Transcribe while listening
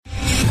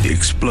the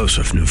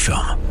explosive new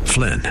film,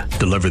 Flynn,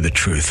 Deliver the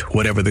Truth,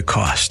 Whatever the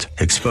Cost,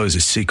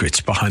 exposes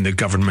secrets behind the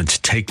government's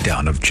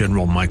takedown of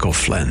General Michael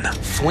Flynn.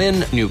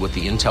 Flynn knew what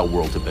the intel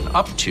world had been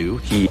up to.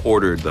 He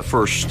ordered the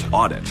first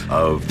audit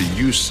of the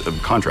use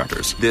of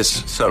contractors.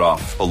 This set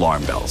off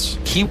alarm bells.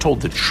 He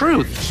told the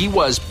truth. He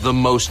was the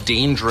most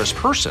dangerous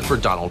person for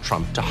Donald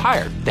Trump to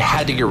hire. They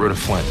had to get rid of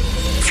Flynn.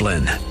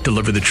 Flynn,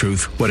 Deliver the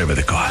Truth, Whatever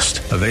the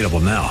Cost. Available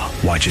now.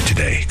 Watch it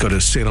today. Go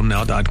to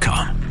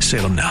salemnow.com.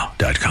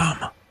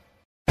 salemnow.com.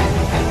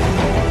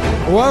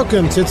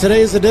 Welcome to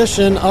today's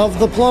edition of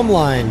The Plumb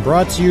Line,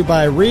 brought to you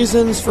by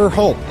Reasons for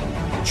Hope,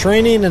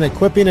 training and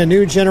equipping a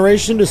new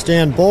generation to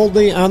stand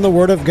boldly on the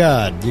Word of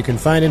God. You can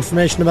find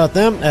information about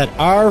them at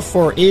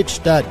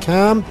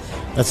r4h.com.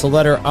 That's the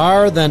letter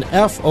R, then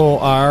F-O-R-H.com.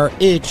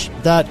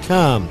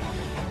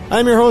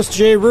 I'm your host,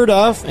 Jay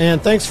Rudolph,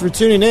 and thanks for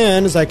tuning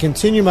in as I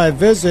continue my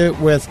visit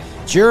with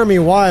Jeremy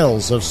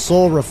Wiles of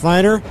Soul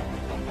Refiner,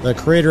 the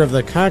creator of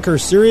the Conquer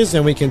series,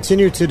 and we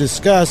continue to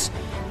discuss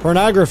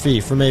pornography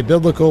from a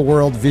biblical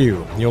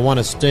worldview. You'll want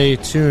to stay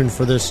tuned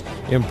for this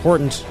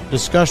important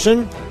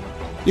discussion.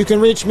 You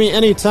can reach me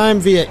anytime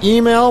via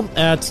email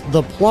at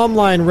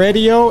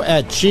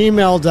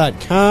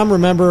theplumblineradio@gmail.com.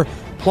 Remember,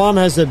 Plum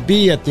has a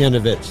B at the end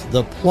of it.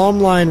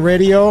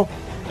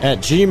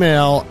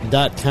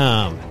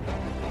 theplumblineradio@gmail.com.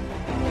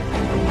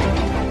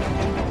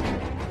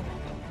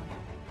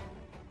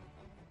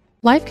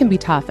 Life can be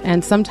tough,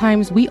 and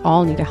sometimes we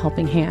all need a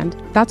helping hand.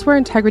 That's where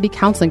Integrity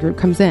Counseling Group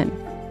comes in.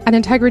 At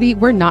Integrity,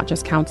 we're not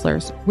just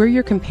counselors. We're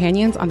your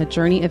companions on the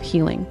journey of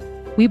healing.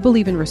 We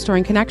believe in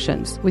restoring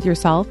connections with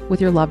yourself,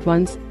 with your loved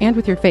ones, and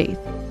with your faith.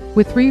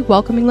 With 3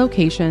 welcoming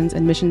locations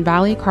in Mission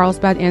Valley,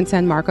 Carlsbad, and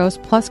San Marcos,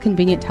 plus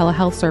convenient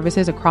telehealth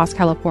services across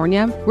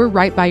California, we're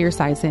right by your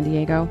side, San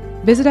Diego.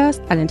 Visit us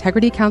at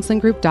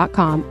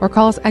integritycounselinggroup.com or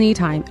call us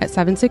anytime at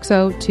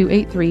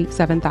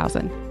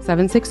 760-283-7000.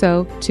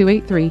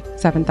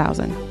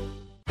 760-283-7000.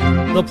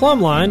 The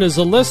Plumb Line is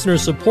a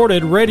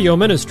listener-supported radio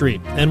ministry,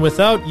 and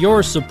without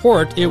your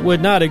support, it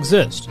would not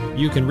exist.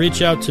 You can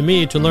reach out to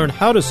me to learn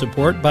how to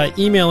support by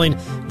emailing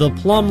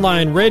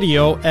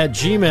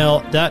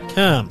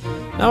theplumblineradio@gmail.com.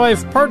 Now,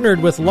 I've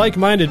partnered with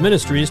like-minded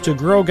ministries to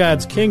grow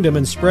God's kingdom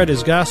and spread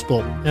His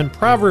gospel, and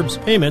Proverbs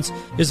Payments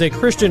is a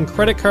Christian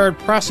credit card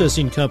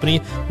processing company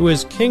who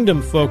is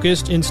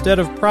kingdom-focused instead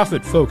of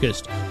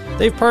profit-focused.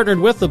 They've partnered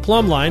with the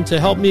Plumb Line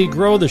to help me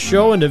grow the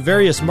show into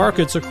various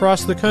markets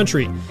across the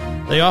country.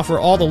 They offer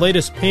all the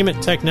latest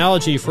payment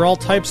technology for all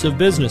types of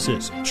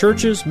businesses.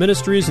 Churches,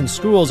 ministries, and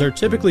schools are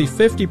typically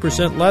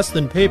 50% less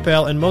than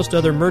PayPal and most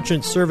other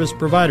merchant service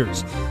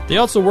providers. They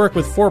also work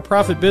with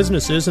for-profit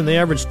businesses, and they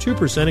average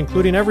 2%,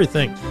 including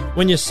everything.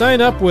 When you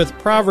sign up with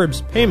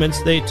Proverbs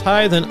Payments, they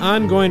tithe an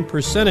ongoing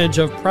percentage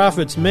of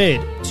profits made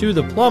to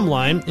the Plumb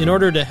Line in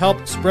order to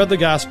help spread the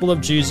gospel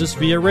of Jesus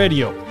via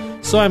radio.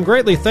 So I'm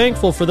greatly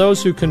thankful for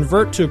those who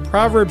convert to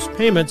Proverbs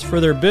Payments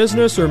for their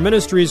business or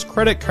ministry's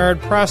credit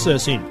card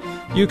processing.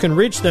 You can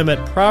reach them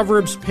at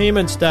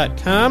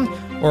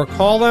proverbspayments.com or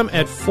call them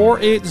at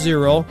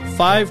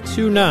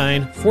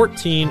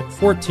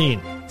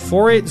 480-529-1414.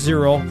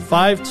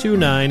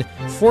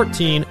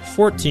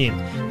 480-529-1414.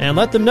 And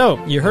let them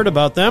know you heard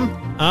about them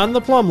on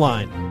the Plumb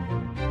Line.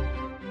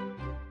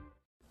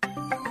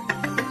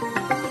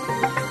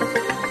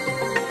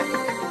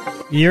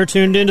 You're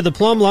tuned into the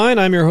Plumb Line.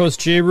 I'm your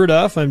host, Jay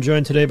Rudolph. I'm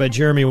joined today by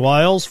Jeremy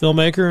Wiles,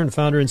 filmmaker and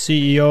founder and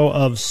CEO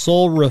of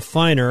Soul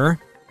Refiner.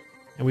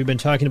 And we've been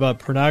talking about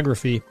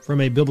pornography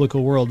from a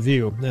biblical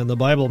worldview. And the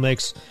Bible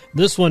makes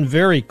this one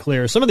very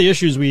clear. Some of the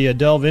issues we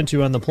delve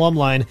into on the Plumb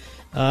Line,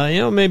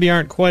 maybe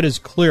aren't quite as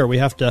clear. We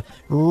have to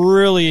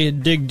really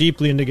dig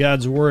deeply into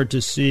God's Word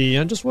to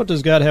see just what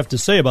does God have to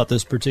say about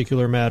this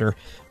particular matter.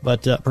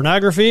 But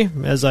pornography,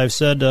 as I've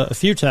said a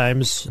few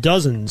times,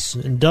 dozens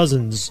and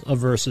dozens of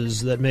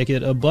verses that make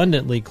it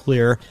abundantly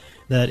clear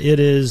that it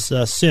is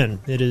sin.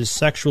 It is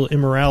sexual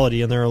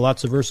immorality, and there are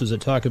lots of verses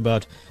that talk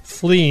about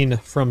fleeing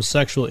from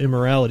sexual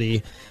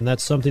immorality, and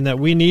that's something that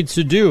we need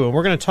to do. And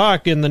we're going to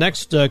talk in the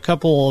next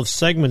couple of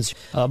segments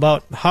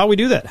about how we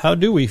do that. How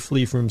do we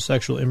flee from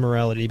sexual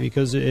immorality?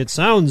 Because it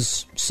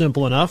sounds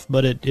simple enough,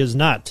 but it is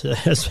not.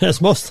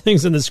 As most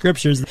things in the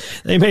Scriptures,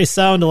 they may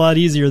sound a lot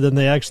easier than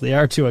they actually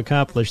are to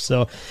accomplish.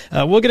 So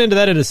we'll get into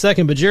that in a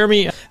second. But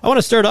Jeremy, I want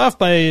to start off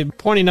by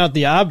pointing out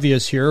the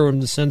obvious here,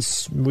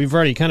 since we've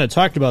already kind of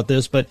talked about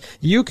this, but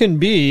you can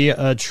be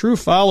a true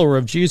follower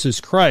of Jesus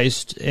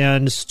Christ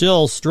and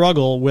still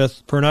struggle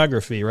with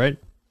pornography, right?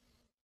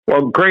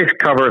 Well, grace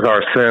covers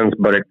our sins,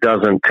 but it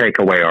doesn't take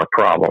away our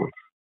problems.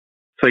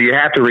 So you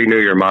have to renew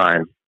your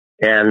mind.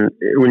 And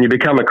when you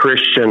become a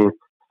Christian,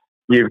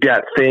 you've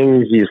got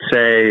things you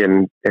say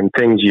and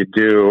things you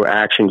do,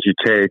 actions you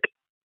take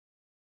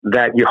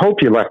that you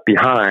hope you left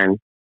behind,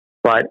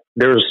 but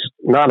there's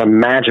not a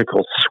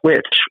magical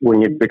switch when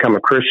you become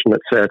a Christian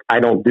that says, I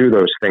don't do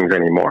those things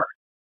anymore.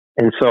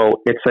 And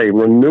so it's a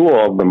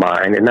renewal of the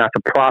mind and not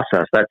the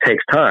process. That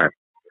takes time.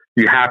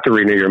 You have to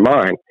renew your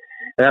mind.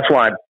 And that's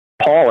why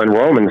Paul in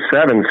Romans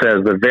 7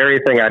 says, the very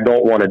thing I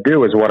don't want to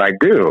do is what I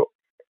do.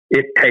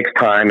 It takes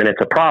time and it's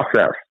a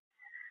process.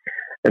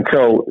 And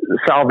so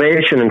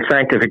salvation and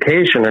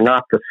sanctification are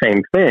not the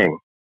same thing.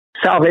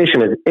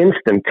 Salvation is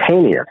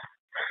instantaneous.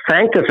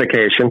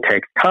 Sanctification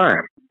takes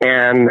time.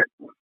 And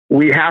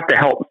we have to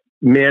help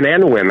men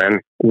and women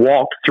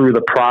walk through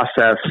the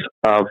process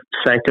of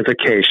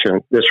sanctification,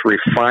 this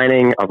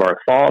refining of our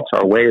thoughts,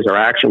 our ways, our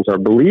actions, our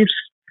beliefs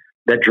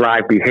that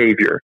drive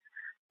behavior.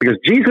 Because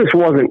Jesus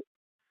wasn't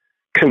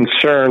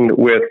concerned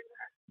with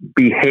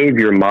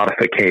behavior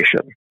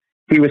modification.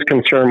 He was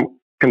concerned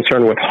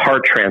with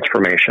heart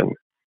transformation.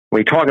 When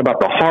we talk about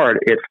the heart,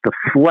 it's the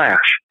flesh,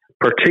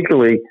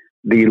 particularly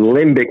the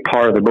limbic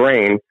part of the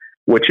brain,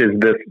 which is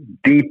this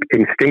deep,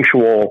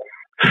 instinctual,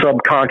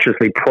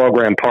 subconsciously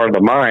programmed part of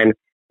the mind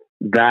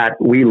that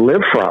we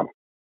live from.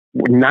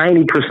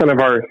 90% of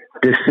our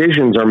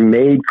decisions are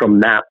made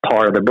from that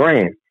part of the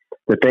brain.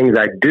 The things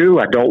I do,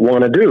 I don't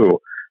want to do.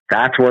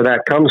 That's where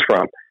that comes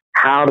from.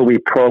 How do we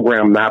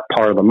program that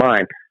part of the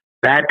mind?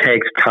 That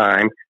takes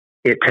time.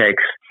 It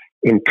takes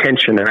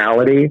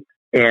intentionality,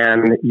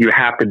 and you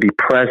have to be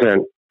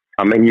present,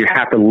 and you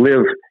have to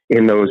live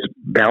in those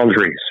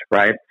boundaries,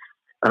 right?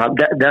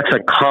 That's a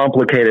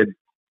complicated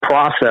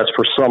process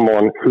for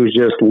someone who's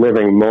just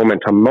living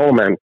moment to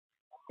moment,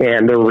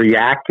 and they're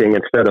reacting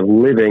instead of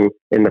living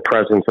in the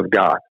presence of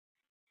God.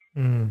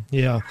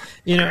 Yeah.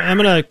 I'm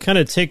going to kind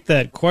of take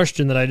that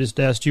question that I just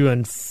asked you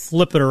and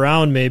flip it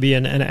around maybe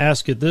and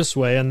ask it this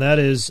way, and that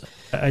is,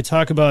 I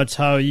talk about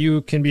how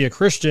you can be a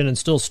Christian and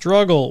still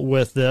struggle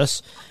with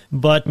this,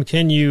 but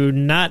can you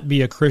not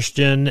be a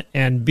Christian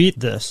and beat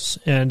this?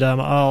 And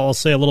I'll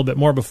say a little bit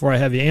more before I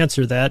have you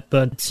answer that.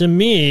 But to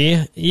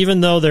me, even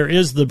though there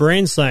is the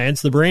brain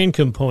science, the brain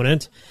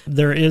component,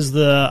 there is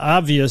the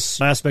obvious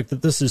aspect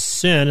that this is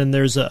sin and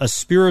there's a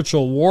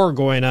spiritual war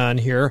going on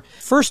here.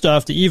 First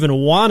off, to even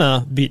want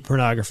to beat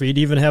pornography,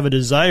 to even have a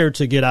desire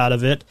to get out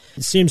of it,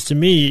 it seems to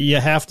me you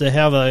have to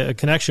have a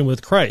connection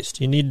with Christ.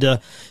 You need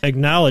to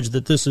acknowledge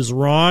that this is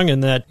wrong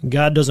and that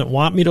God doesn't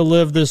want me to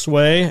live this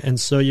way, and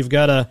so you've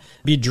got to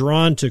be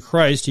drawn to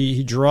Christ.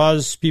 He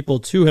draws people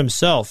to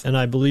himself, and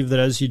I believe that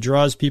as he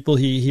draws people,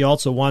 he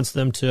also wants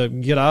them to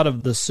get out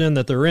of the sin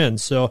that they're in.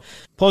 So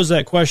pose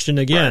that question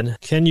again.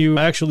 Right. Can you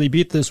actually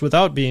beat this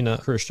without being a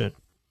Christian?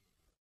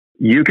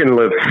 You can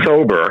live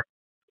sober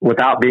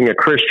without being a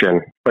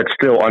Christian, but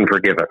still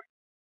unforgiven.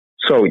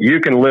 So you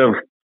can live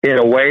in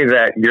a way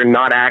that you're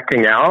not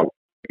acting out.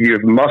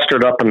 You've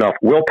mustered up enough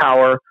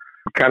willpower,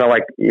 kind of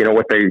like,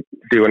 what they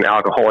do in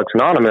Alcoholics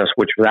Anonymous,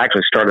 which was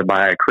actually started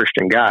by a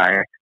Christian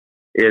guy,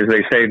 is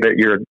they say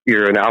that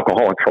you're an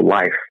alcoholic for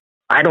life.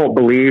 I don't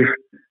believe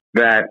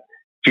that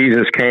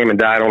Jesus came and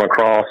died on a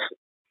cross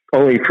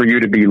only for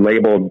you to be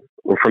labeled,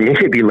 or for me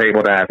to be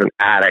labeled as an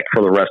addict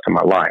for the rest of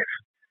my life.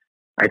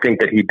 I think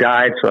that he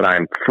died so that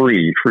I'm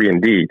free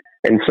indeed.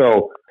 And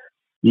so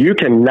you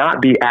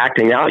cannot be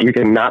acting out, you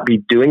cannot be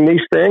doing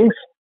these things,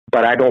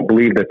 but I don't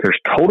believe that there's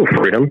total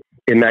freedom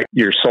in that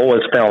your soul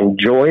has found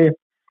joy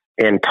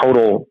and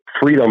total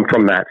freedom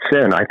from that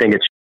sin. I think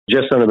it's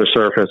just under the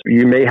surface.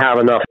 You may have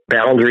enough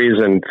boundaries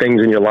and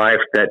things in your life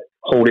that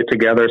hold it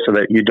together so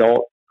that you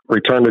don't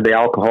return to the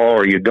alcohol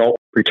or you don't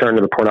return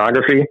to the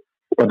pornography,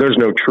 but there's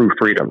no true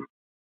freedom.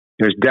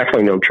 There's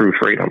definitely no true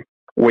freedom.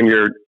 When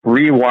you're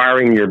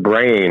rewiring your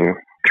brain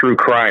through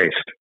Christ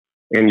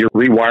and you're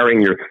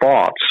rewiring your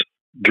thoughts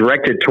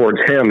directed towards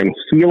him and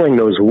healing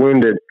those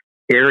wounded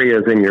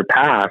areas in your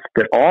past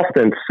that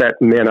often set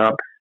men up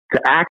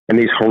to act in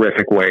these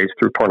horrific ways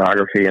through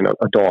pornography and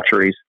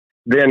adulteries,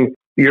 then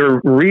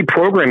you're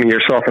reprogramming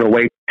yourself in a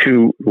way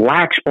to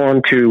latch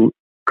onto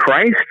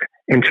Christ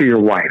and to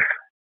your wife.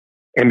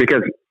 And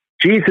because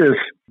Jesus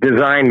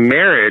designed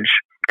marriage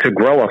to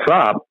grow us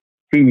up,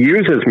 he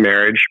uses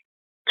marriage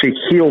to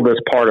heal this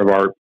part of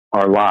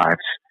our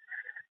lives.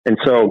 And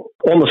so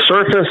on the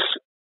surface,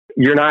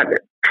 you're not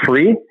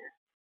free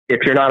if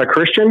you're not a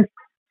Christian,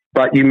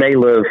 but you may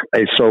live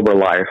a sober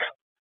life.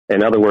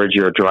 In other words,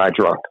 you're a dry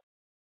drunk.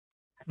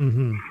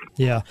 Mm-hmm.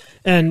 Yeah.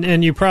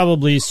 And you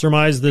probably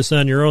surmised this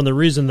on your own. The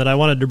reason that I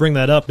wanted to bring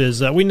that up is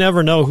that we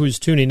never know who's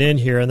tuning in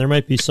here, and there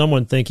might be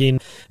someone thinking,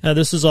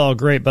 this is all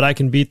great, but I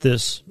can beat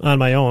this on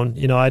my own.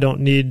 I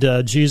don't need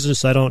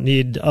Jesus. I don't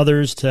need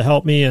others to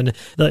help me. And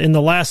in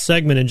the last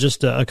segment, in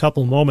just a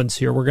couple moments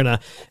here, we're going to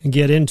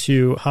get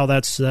into how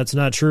that's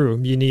not true.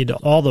 You need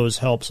all those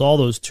helps, all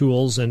those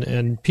tools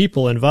and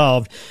people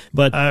involved.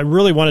 But I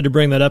really wanted to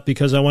bring that up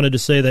because I wanted to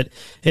say that,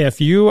 hey, if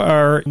you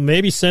are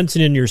maybe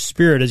sensing in your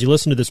spirit as you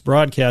listen to this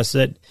broadcast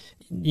that,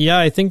 yeah,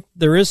 I think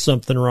there is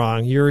something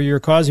wrong. You're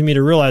causing me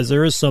to realize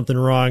there is something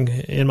wrong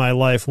in my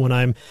life when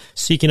I'm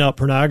seeking out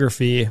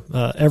pornography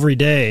every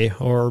day,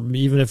 or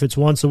even if it's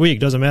once a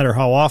week, doesn't matter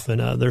how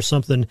often. There's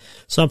something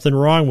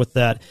wrong with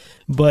that.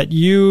 But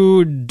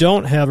you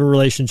don't have a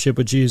relationship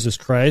with Jesus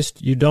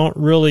Christ. You don't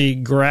really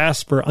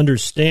grasp or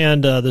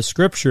understand the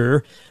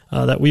scripture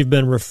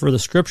the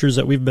scriptures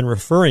that we've been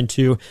referring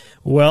to.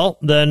 Well,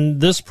 then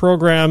this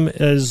program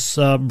is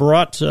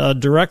brought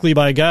directly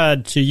by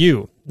God to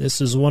you. This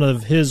is one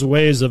of his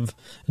ways of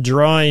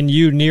drawing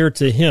you near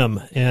to him.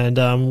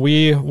 And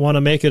we want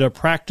to make it a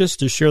practice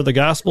to share the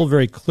gospel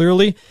very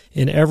clearly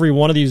in every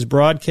one of these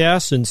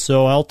broadcasts. And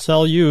so I'll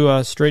tell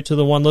you straight to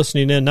the one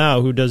listening in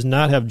now who does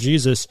not have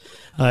Jesus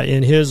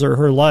in his or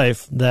her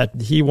life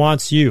that he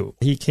wants you.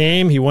 He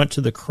came, he went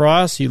to the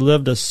cross, he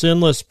lived a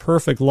sinless,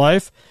 perfect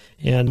life,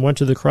 and went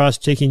to the cross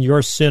taking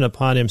your sin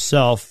upon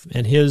himself,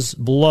 and his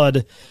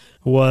blood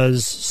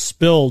was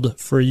spilled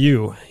for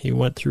you. He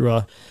went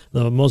through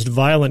the most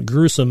violent,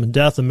 gruesome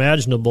death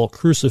imaginable,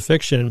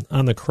 crucifixion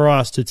on the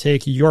cross to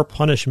take your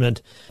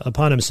punishment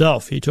upon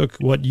himself. He took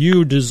what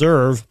you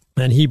deserve,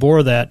 and he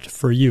bore that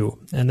for you.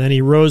 And then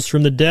he rose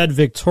from the dead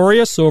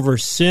victorious over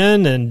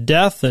sin and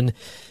death, and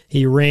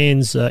he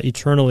reigns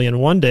eternally.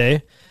 And one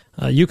day,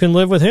 you can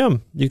live with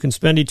him. You can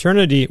spend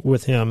eternity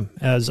with him,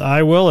 as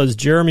I will, as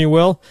Jeremy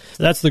will.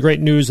 That's the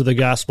great news of the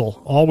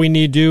gospel. All we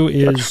need to do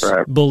is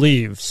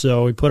believe.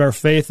 So we put our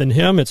faith in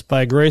him. It's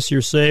by grace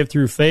you're saved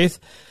through faith.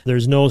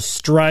 There's no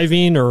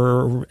striving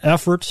or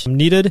effort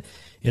needed.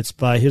 It's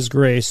by his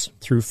grace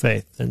through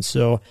faith. And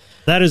so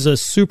that is a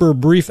super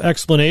brief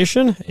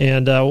explanation.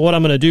 And what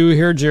I'm going to do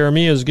here,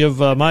 Jeremy, is give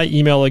my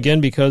email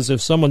again, because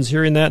if someone's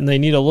hearing that and they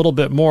need a little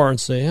bit more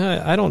and say,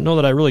 I don't know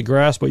that I really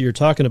grasp what you're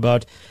talking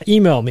about,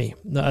 email me.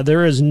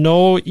 There is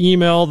no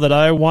email that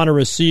I want to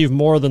receive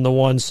more than the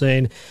one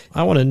saying,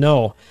 I want to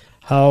know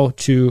how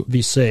to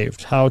be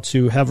saved, how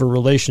to have a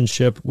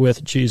relationship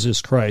with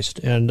Jesus Christ.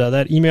 And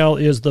that email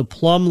is the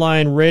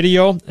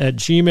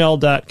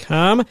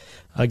plumblineradio@gmail.com.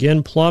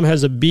 Again, Plum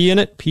has a B in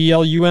it,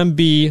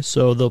 Plumb,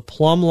 so the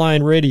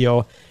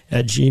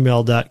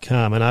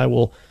plumblineradio@gmail.com. And I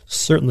will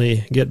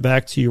certainly get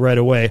back to you right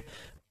away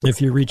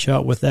if you reach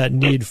out with that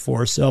need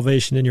for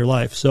salvation in your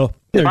life. So,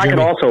 if I could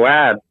also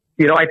add,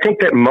 I think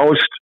that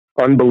most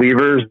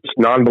unbelievers,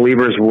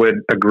 non-believers would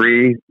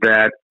agree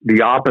that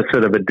the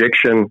opposite of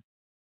addiction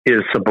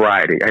is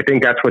sobriety. I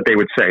think that's what they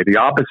would say. The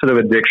opposite of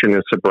addiction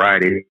is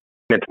sobriety.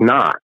 It's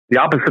not. The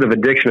opposite of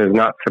addiction is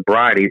not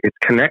sobriety, it's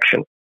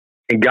connection.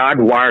 And God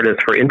wired us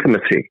for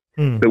intimacy.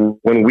 So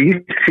when we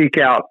seek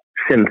out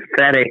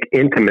synthetic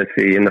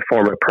intimacy in the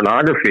form of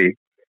pornography,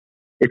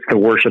 it's the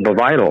worship of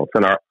idols.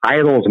 And our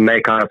idols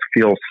make us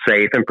feel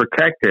safe and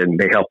protected.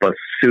 They help us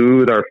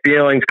soothe our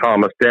feelings,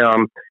 calm us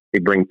down. They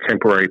bring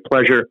temporary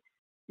pleasure.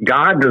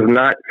 God does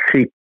not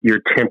seek your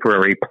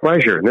temporary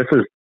pleasure. And this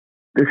is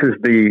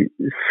the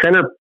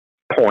center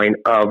point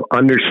of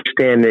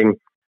understanding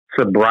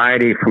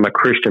sobriety from a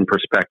Christian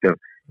perspective.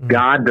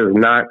 God does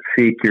not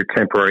seek your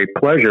temporary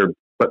pleasure,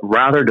 but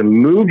rather to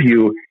move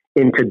you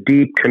into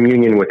deep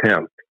communion with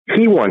him.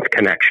 He wants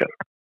connection.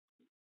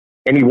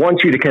 And he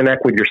wants you to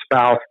connect with your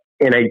spouse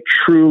in a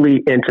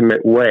truly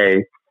intimate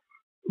way,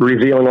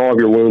 revealing all of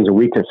your wounds and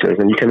weaknesses.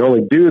 And you can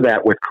only do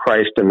that with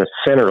Christ in the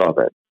center of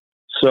it.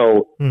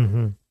 So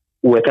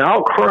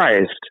without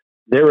Christ,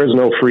 there is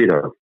no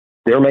freedom.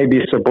 There may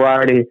be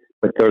sobriety,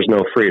 but there's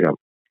no freedom.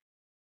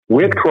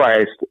 With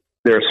Christ,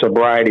 there's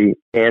sobriety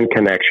and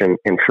connection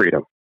and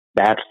freedom.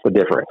 That's the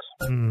difference.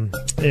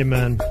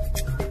 Amen.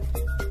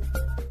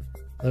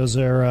 Those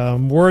are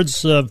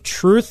words of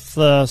truth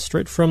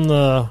straight from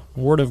the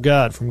Word of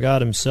God, from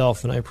God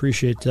himself, and I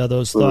appreciate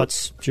those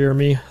thoughts,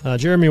 Jeremy.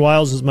 Jeremy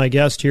Wiles is my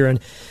guest here, and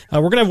we're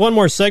going to have one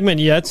more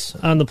segment yet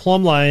on the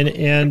Plumb Line,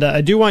 and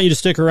I do want you to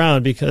stick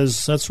around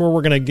because that's where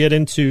we're going to get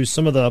into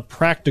some of the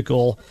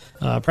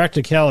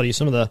practicality,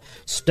 some of the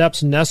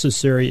steps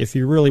necessary if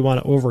you really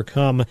want to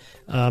overcome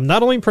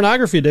not only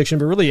pornography addiction,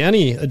 but really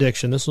any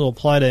addiction. This will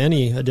apply to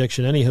any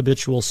addiction, any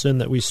habitual sin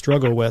that we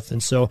struggle with,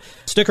 and so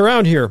stick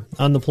around here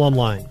on the Plumb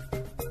Line.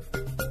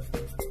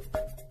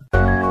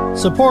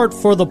 Support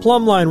for the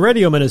Plumb Line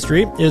radio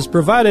ministry is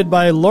provided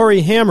by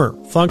Lori Hammer,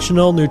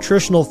 functional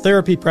nutritional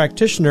therapy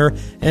practitioner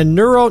and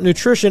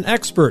neuronutrition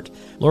expert.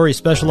 Lori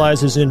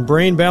specializes in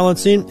brain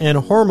balancing and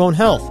hormone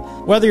health.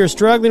 Whether you're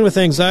struggling with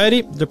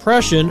anxiety,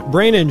 depression,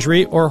 brain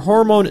injury, or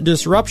hormone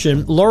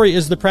disruption, Lori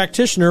is the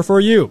practitioner for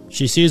you.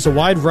 She sees a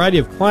wide variety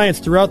of clients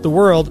throughout the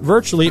world,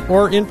 virtually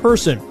or in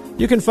person.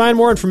 You can find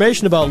more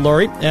information about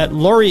Lori at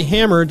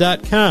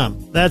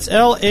lauriehammer.com. That's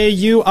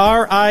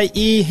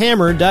LAURIE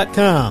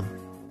hammer.com.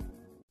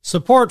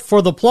 Support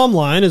for the Plumb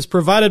Line is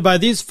provided by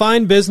these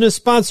fine business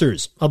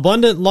sponsors: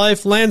 Abundant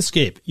Life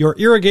Landscape, your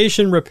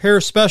irrigation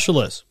repair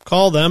specialist.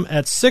 Call them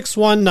at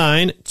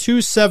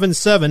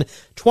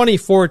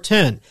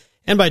 619-277-2410.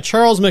 And by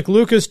Charles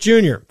McLucas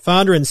Jr.,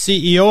 founder and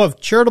CEO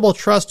of Charitable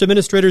Trust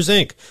Administrators,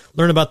 Inc.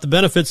 Learn about the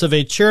benefits of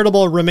a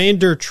charitable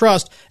remainder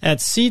trust at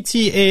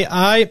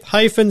ctai-ca.com.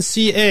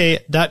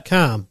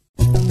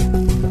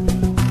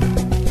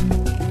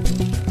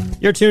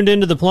 You're tuned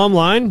into the Plumb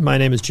Line. My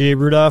name is Jay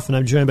Rudolph, and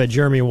I'm joined by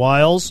Jeremy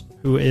Wiles,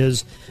 who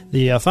is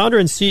the founder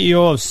and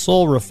CEO of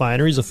Soul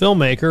Refiner. He's a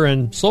filmmaker,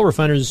 and Soul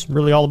Refiner is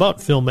really all about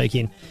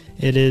filmmaking.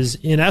 It is,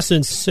 in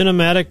essence,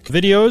 cinematic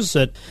videos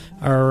that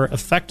are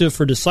effective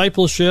for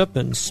discipleship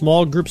and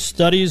small group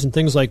studies and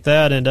things like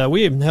that. And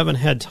we haven't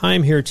had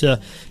time here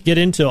to get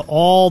into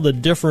all the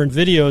different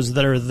videos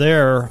that are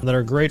there that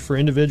are great for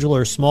individual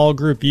or small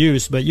group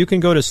use. But you can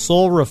go to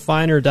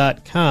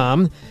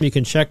soulrefiner.com. You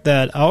can check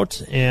that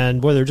out.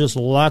 And boy, there are just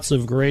lots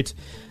of great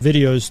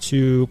videos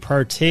to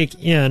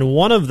partake in.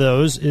 One of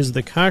those is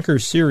the Conquer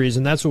series,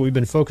 and that's what we've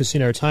been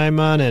focusing our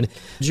time on. And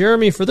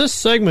Jeremy, for this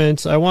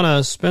segment, I want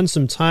to spend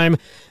some time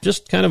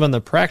just kind of on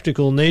the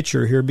practical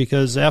nature here,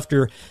 because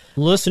after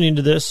listening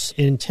to this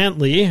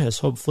intently, as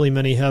hopefully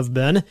many have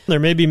been, there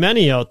may be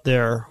many out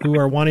there who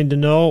are wanting to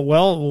know,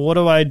 well, what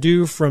do I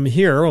do from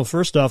here? Well,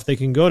 first off, they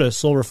can go to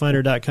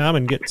soulrefiner.com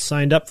and get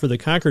signed up for the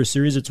Conquer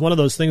series. It's one of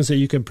those things that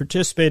you can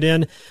participate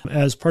in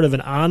as part of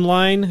an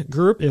online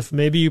group, if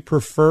maybe you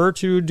prefer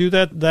to do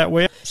that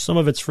way. Some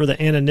of it's for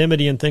the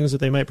anonymity and things that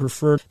they might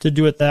prefer to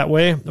do it that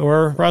way.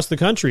 Or across the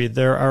country,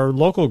 there are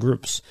local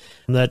groups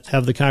that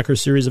have the Conquer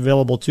series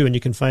available too, and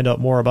you can find out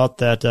more about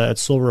that at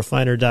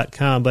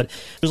soulrefiner.com. But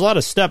there's a lot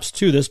of steps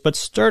to this, but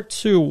start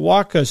to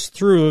walk us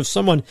through if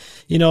someone,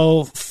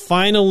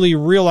 finally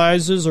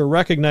realizes or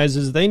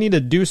recognizes they need to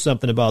do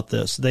something about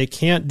this. They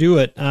can't do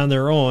it on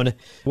their own.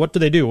 What do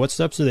they do? What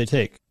steps do they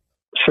take?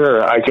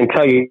 Sure. I can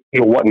tell you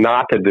what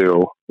not to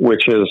do,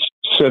 which is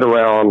sit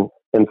around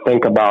and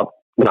think about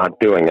not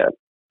doing it.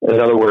 In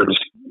other words,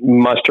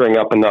 mustering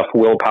up enough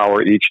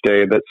willpower each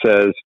day that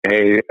says,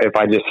 hey, if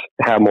I just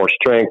have more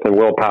strength and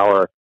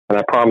willpower and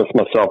I promise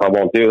myself I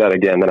won't do that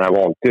again, then I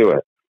won't do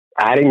it.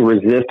 Adding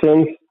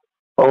resistance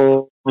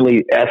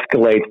only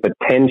escalates the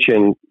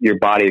tension your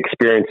body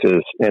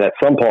experiences. And at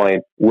some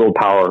point,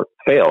 willpower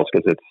fails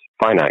because it's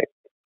finite.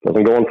 It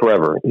doesn't go on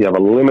forever. You have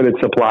a limited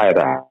supply of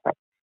that.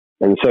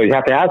 And so you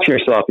have to ask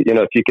yourself,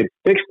 if you could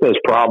fix this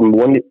problem,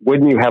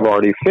 wouldn't you have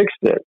already fixed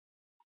it?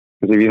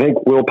 Because if you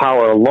think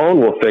willpower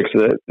alone will fix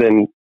it,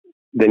 then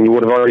you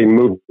would have already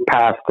moved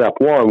past step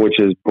one, which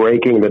is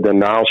breaking the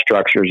denial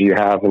structures you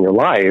have in your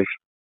life,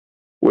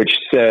 which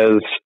says,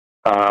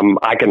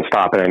 I can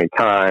stop at any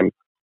time,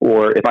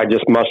 or if I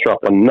just muster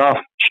up enough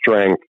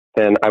strength,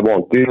 then I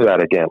won't do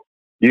that again.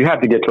 You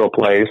have to get to a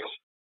place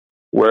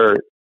where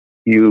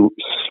you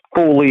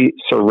fully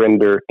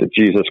surrender to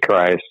Jesus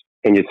Christ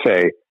and you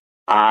say,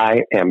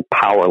 I am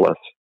powerless.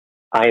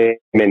 I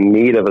am in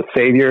need of a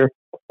Savior,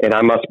 and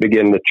I must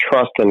begin to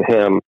trust in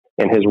Him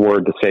and His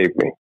Word to save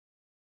me.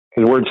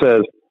 His Word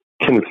says,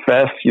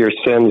 confess your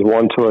sins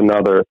one to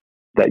another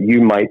that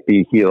you might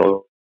be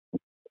healed.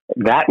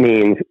 That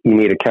means you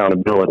need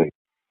accountability.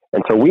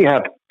 And so we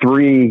have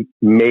three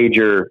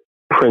major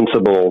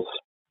principles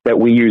that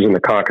we use in the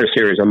Conquer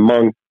series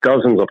among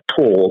dozens of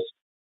tools.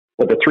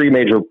 But the three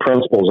major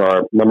principles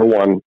are, number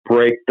one,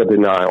 break the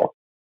denial.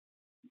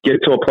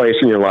 Get to a place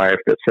in your life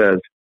that says,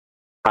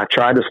 I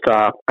tried to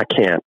stop, I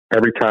can't.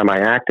 Every time I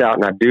act out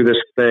and I do this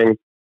thing,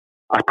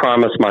 I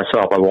promise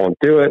myself I won't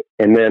do it,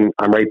 and then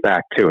I'm right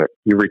back to it.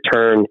 You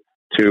return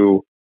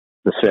to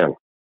the sin.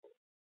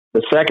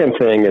 The second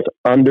thing is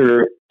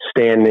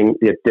understanding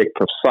the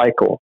addictive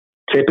cycle.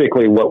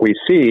 Typically what we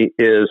see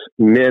is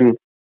men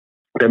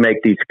that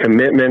make these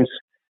commitments,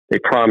 they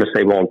promise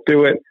they won't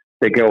do it,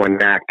 they go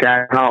and act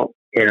out,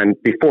 and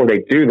before they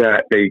do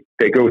that,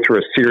 they go through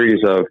a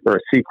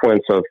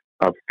sequence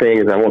of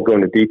things. I won't go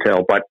into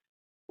detail, but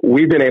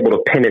we've been able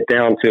to pin it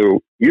down to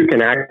you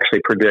can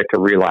actually predict a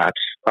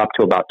relapse up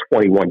to about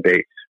 21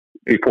 days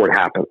before it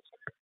happens.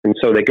 And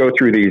so they go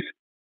through these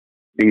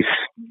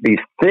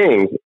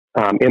things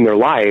in their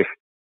life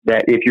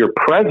that if you're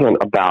present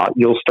about,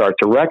 you'll start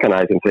to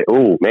recognize and say,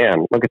 oh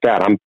man, look at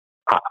that.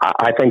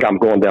 I think I'm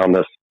going down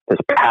this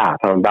path.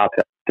 I'm about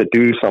to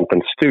do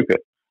something stupid.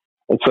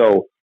 And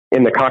so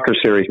in the Conquer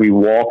series, we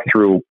walk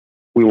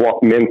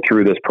men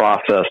through this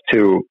process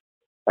to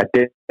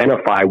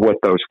identify what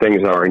those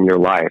things are in your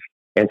life.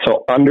 And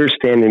so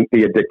understanding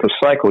the addictive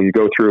cycle, you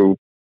go through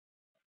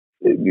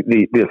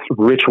this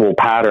ritual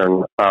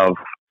pattern of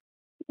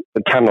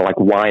kind of like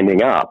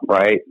winding up,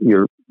 right?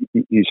 You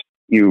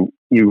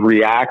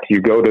react,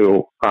 you go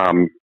to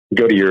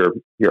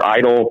your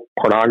idol,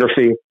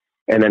 pornography,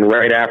 and then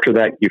right after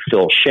that you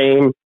feel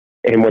shame.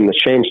 And when the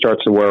shame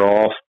starts to wear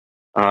off,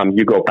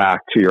 you go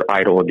back to your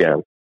idol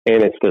again.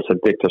 And it's this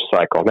addictive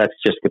cycle. That's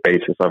just the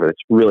basis of it.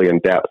 It's really in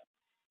depth.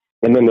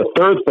 And then the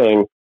third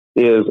thing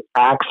is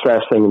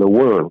accessing the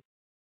wound.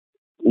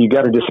 You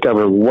got to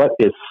discover what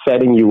is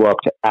setting you up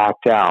to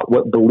act out,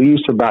 what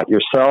beliefs about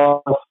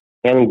yourself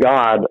and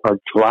God are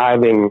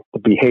driving the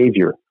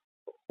behavior.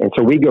 And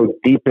so we go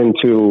deep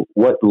into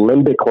what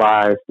limbic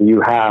lies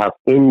you have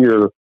in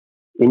your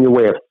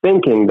way of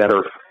thinking that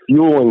are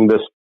fueling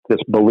this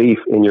belief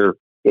in your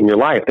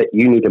life that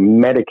you need to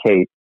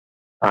medicate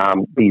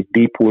these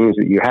deep wounds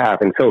that you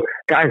have. And so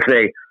guys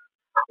say,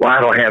 well,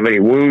 I don't have any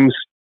wounds.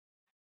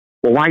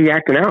 Well, why are you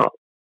acting out?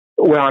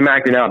 Well, I'm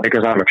acting out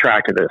because I'm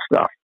attracted to this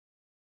stuff.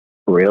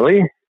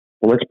 Really?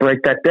 Well, let's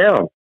break that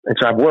down. And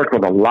so I've worked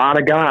with a lot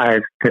of guys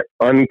to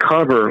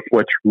uncover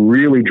what's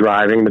really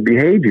driving the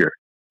behavior.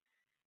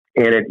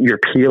 and you're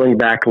peeling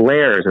back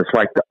layers. It's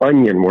like the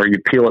onion where you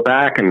peel it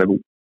back, and the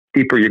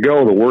deeper you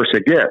go, the worse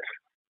it gets.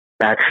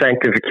 That's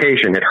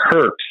sanctification. It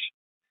hurts.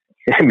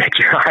 It makes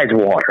your eyes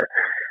water.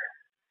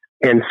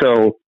 And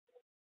so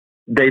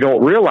they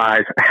don't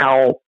realize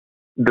how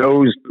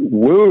those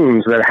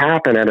wounds that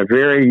happen at a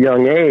very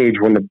young age,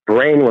 when the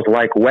brain was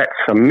like wet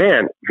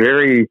cement,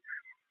 very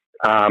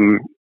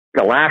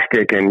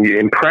elastic and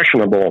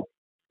impressionable,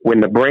 when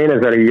the brain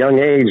is at a young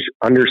age,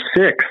 under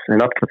 6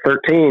 and up to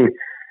 13,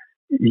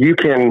 you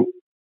can,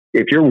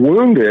 if you're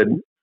wounded,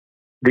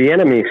 the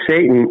enemy,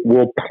 Satan,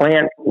 will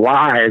plant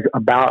lies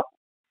about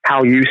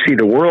how you see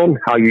the world,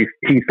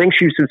 he thinks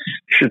you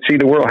should see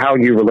the world, how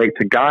you relate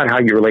to God, how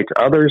you relate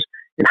to others,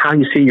 and how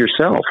you see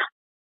yourself.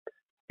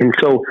 And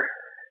so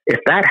if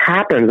that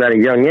happens at a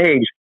young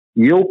age,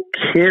 you'll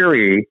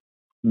carry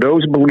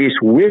those beliefs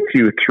with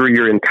you through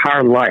your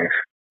entire life.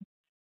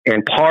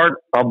 And part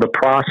of the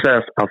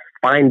process of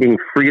finding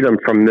freedom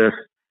from this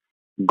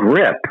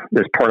grip,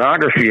 this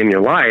pornography in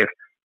your life,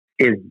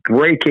 is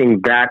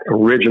breaking that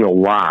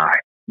original lie.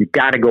 You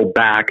got to go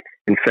back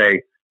and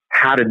say,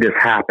 how did this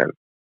happen?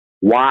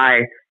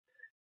 Why,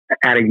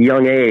 at a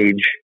young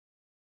age,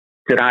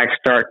 did I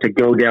start to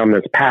go down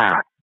this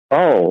path?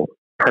 Oh,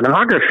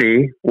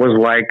 pornography was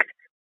like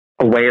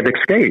a way of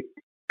escape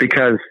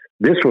because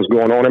this was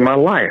going on in my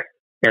life.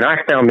 And I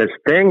found this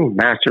thing,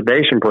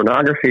 masturbation,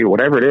 pornography,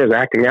 whatever it is,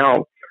 acting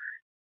out,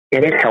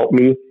 and it helped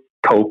me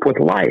cope with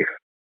life.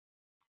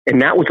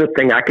 And that was a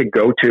thing I could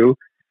go to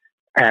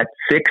at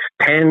 6,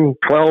 10,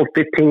 12,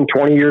 15,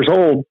 20 years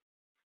old.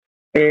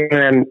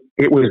 And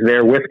it was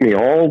there with me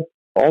all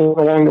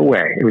along the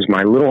way. It was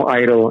my little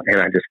idol,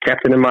 and I just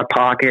kept it in my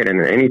pocket.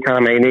 And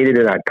anytime I needed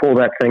it, I'd pull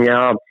that thing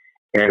out,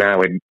 and I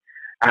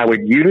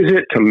would use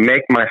it to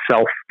make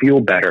myself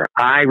feel better.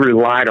 I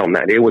relied on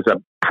that. It was a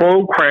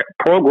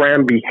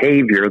program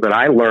behavior that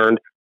I learned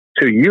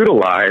to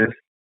utilize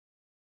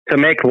to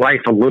make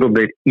life a little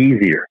bit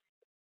easier.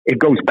 It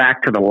goes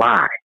back to the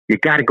lie. You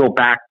got to go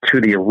back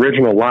to the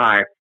original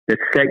lie that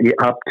set you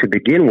up to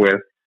begin with,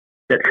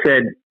 that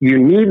said you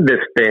need this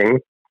thing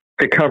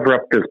to cover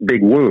up this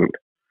big wound.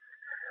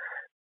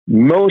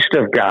 Most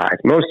of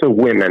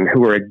women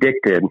who are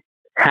addicted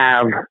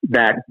have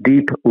that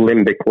deep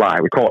limbic lie.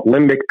 We call it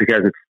limbic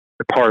because it's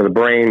the part of the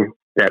brain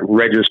that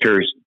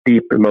registers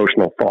deep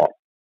emotional thought,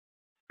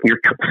 your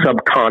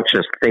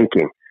subconscious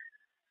thinking.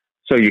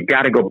 So you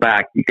got to go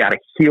back. You got to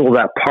heal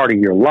that part of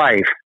your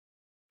life,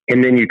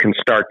 and then you can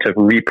start to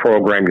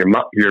reprogram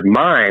your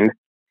mind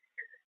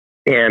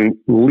and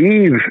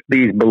leave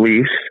these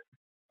beliefs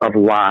of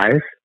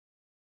lies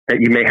that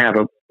you may have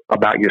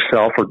about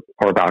yourself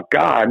or about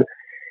God,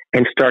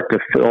 and start to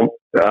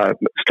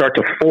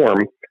form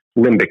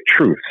limbic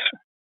truths.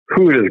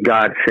 Who does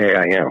God say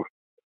I am?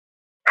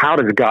 How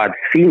does God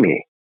see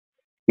me?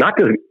 Not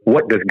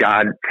what does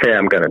God say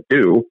I'm going to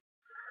do,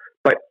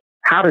 but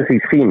how does He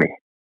see me?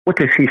 What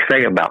does He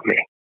say about me?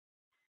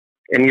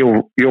 And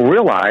you'll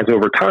realize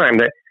over time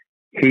that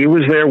He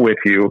was there with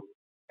you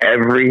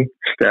every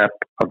step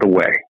of the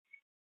way.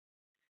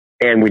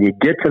 And when you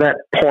get to that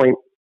point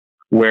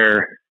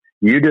where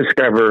you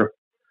discover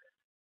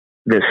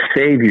this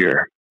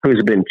Savior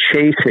who's been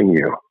chasing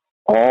you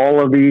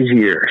all of these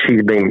years,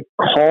 He's been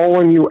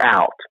calling you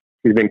out.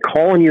 He's been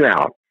calling you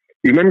out.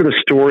 You remember the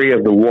story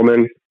of the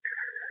woman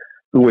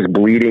who was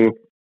bleeding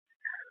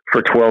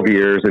for 12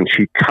 years, and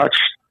she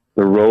touched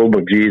the robe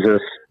of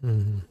Jesus.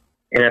 Mm-hmm.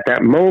 And at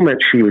that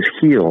moment, she was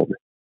healed.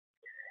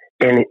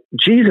 And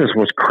Jesus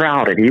was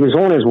crowded. He was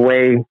on his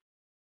way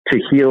to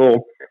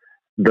heal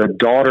the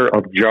daughter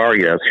of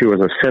Jairus, who was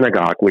a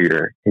synagogue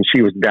leader, and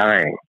she was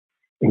dying.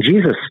 And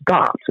Jesus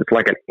stops. It's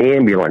like an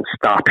ambulance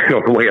stopping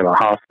on the way to the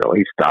hospital.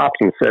 He stops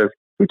and says,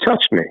 "Who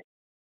touched me?"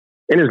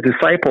 And his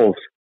disciples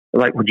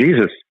are like, "Well,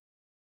 Jesus,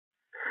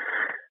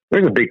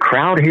 there's a big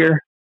crowd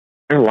here.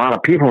 There's a lot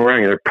of people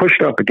around you. They're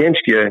pushed up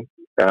against you.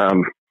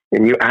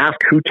 And you ask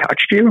who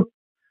touched you?"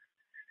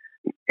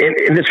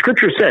 And the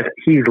scripture says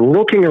he's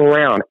looking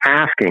around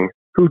asking,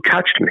 "Who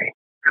touched me?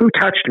 Who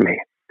touched me?"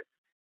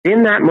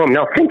 In that moment,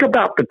 now think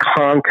about the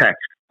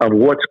context of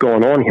what's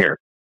going on here.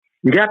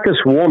 You got this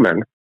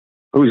woman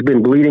who's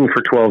been bleeding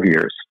for 12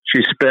 years.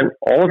 She spent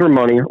all of her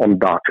money on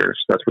doctors.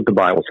 That's what the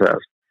Bible says.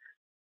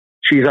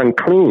 She's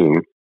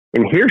unclean.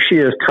 And here she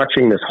is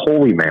touching this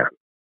holy man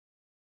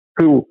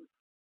who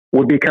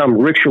would become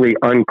ritually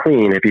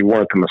unclean if he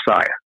weren't the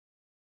Messiah.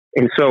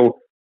 And so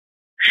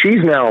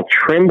she's now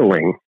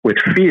trembling with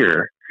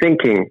fear,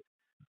 thinking,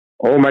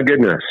 "Oh my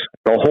goodness,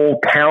 the whole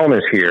town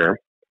is here.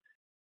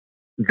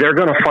 They're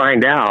going to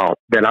find out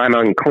that I'm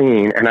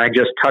unclean and I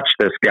just touched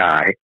this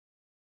guy,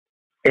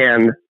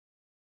 and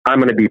I'm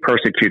going to be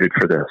persecuted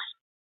for this."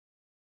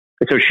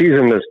 And so she's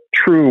in this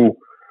true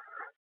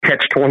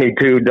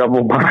catch-22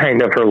 double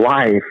bind of her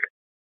life,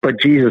 but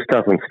Jesus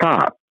doesn't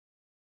stop.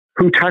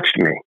 Who touched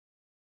me?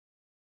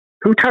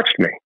 Who touched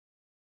me?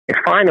 And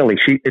finally,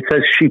 it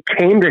says she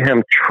came to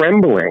him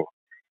trembling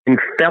and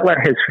fell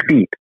at his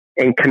feet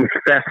and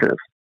confesses.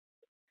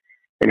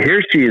 And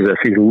here's Jesus.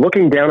 He's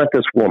looking down at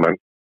this woman.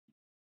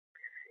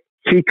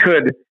 He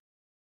could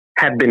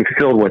had been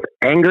filled with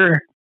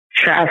anger,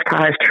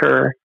 chastised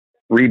her,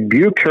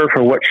 rebuked her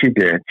for what she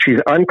did. She's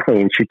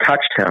unclean. She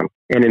touched him.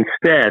 And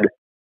instead,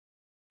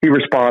 he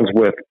responds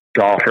with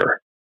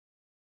daughter.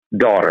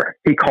 Daughter.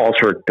 He calls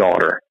her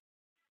daughter.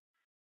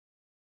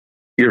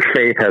 Your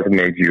faith has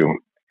made you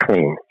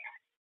clean.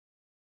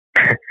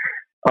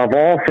 Of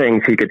all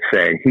things he could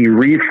say, he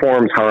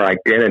reforms her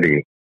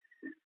identity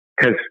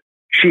because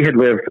she had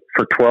lived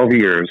for 12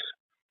 years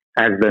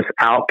as this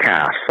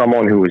outcast,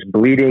 someone who was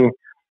bleeding,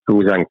 who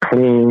was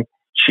unclean.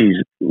 She's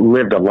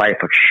lived a life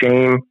of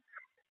shame,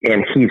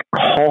 and he's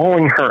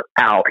calling her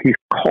out. He's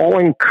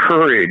calling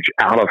courage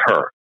out of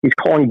her. He's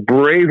calling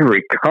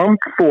bravery. Come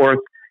forth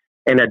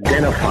and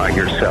identify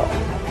yourself.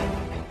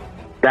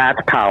 That's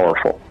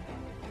powerful.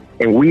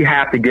 And we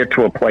have to get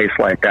to a place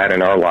like that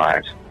in our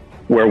lives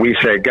where we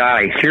say, God,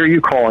 I hear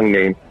you calling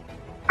me.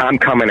 I'm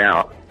coming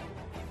out.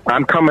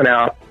 I'm coming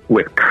out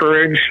with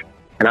courage,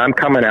 and I'm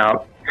coming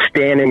out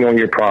standing on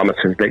your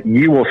promises that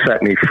you will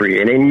set me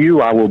free, and in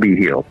you I will be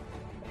healed.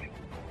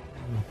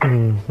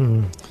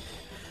 Mm-hmm.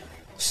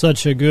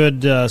 Such a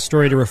good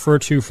story to refer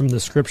to from the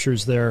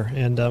scriptures there.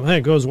 And hey,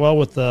 it goes well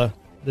with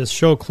this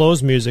show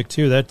close music,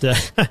 too. That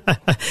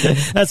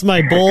that's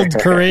my bold,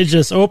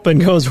 courageous open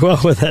goes well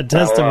with that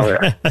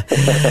testimony.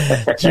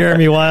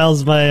 Jeremy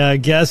Wiles, my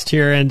guest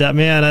here. And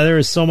man, there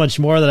is so much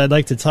more that I'd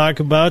like to talk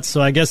about.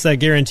 So I guess that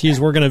guarantees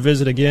we're going to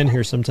visit again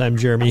here sometime,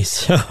 Jeremy.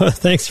 So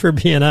thanks for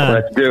being on.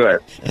 Let's do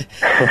it.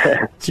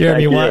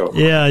 Jeremy Wiles.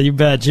 Yeah, you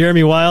bet.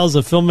 Jeremy Wiles, a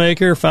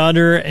filmmaker,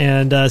 founder,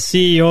 and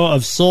CEO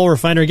of Soul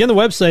Refiner. Again, the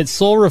website,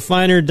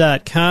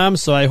 soulrefiner.com.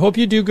 So I hope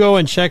you do go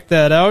and check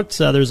that out.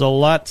 There's a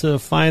lot to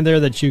find there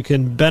that you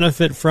can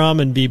benefit from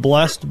and be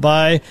blessed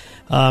by.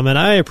 And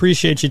I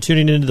appreciate you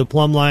tuning into the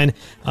Plumb Line.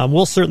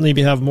 We'll certainly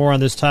have more on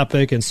this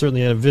topic and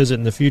certainly a visit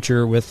in the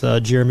future with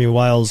Jeremy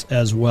Wiles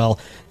as well.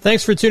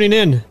 Thanks for tuning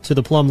in to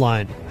the Plumb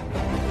Line.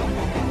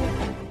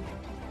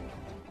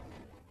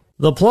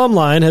 The Plumb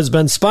Line has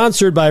been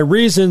sponsored by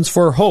Reasons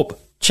for Hope.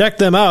 Check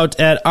them out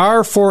at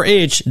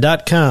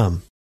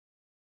r4h.com.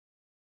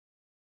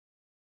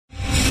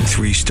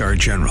 3-star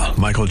General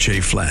Michael J.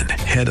 Flynn,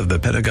 head of the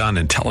Pentagon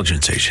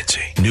Intelligence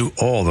Agency, knew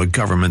all the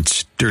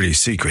government's dirty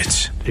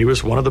secrets. He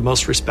was one of the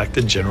most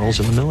respected generals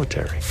in the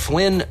military.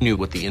 Flynn knew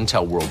what the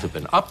intel world had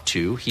been up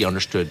to. He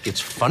understood its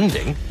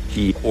funding.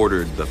 He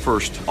ordered the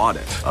first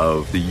audit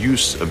of the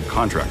use of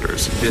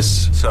contractors.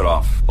 This set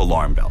off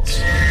alarm bells.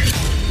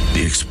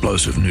 The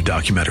explosive new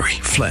documentary,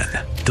 Flynn,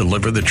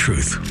 Deliver the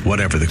Truth,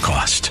 Whatever the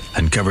Cost,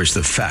 uncovers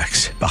the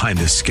facts behind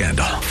this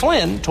scandal.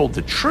 Flynn told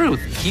the truth.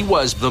 He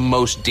was the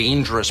most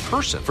dangerous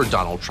person for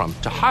Donald Trump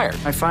to hire.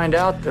 I find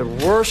out the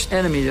worst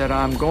enemy that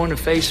I'm going to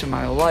face in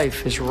my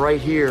life is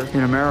right here in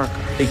America.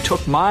 They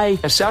took my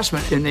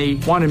assessment and they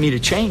wanted me to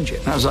change it.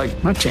 And I was like,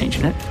 I'm not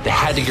changing it. They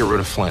had to get rid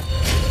of Flynn.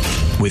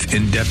 With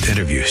in-depth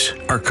interviews,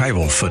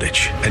 archival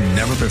footage, and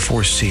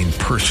never-before-seen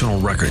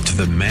personal records of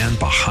the man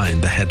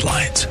behind the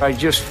headlines. I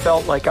just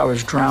felt like I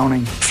was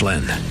drowning.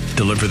 Flynn,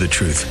 Deliver the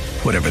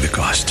Truth, Whatever the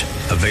Cost.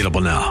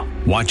 Available now.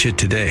 Watch it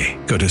today.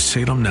 Go to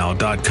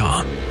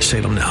salemnow.com.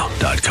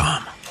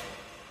 salemnow.com.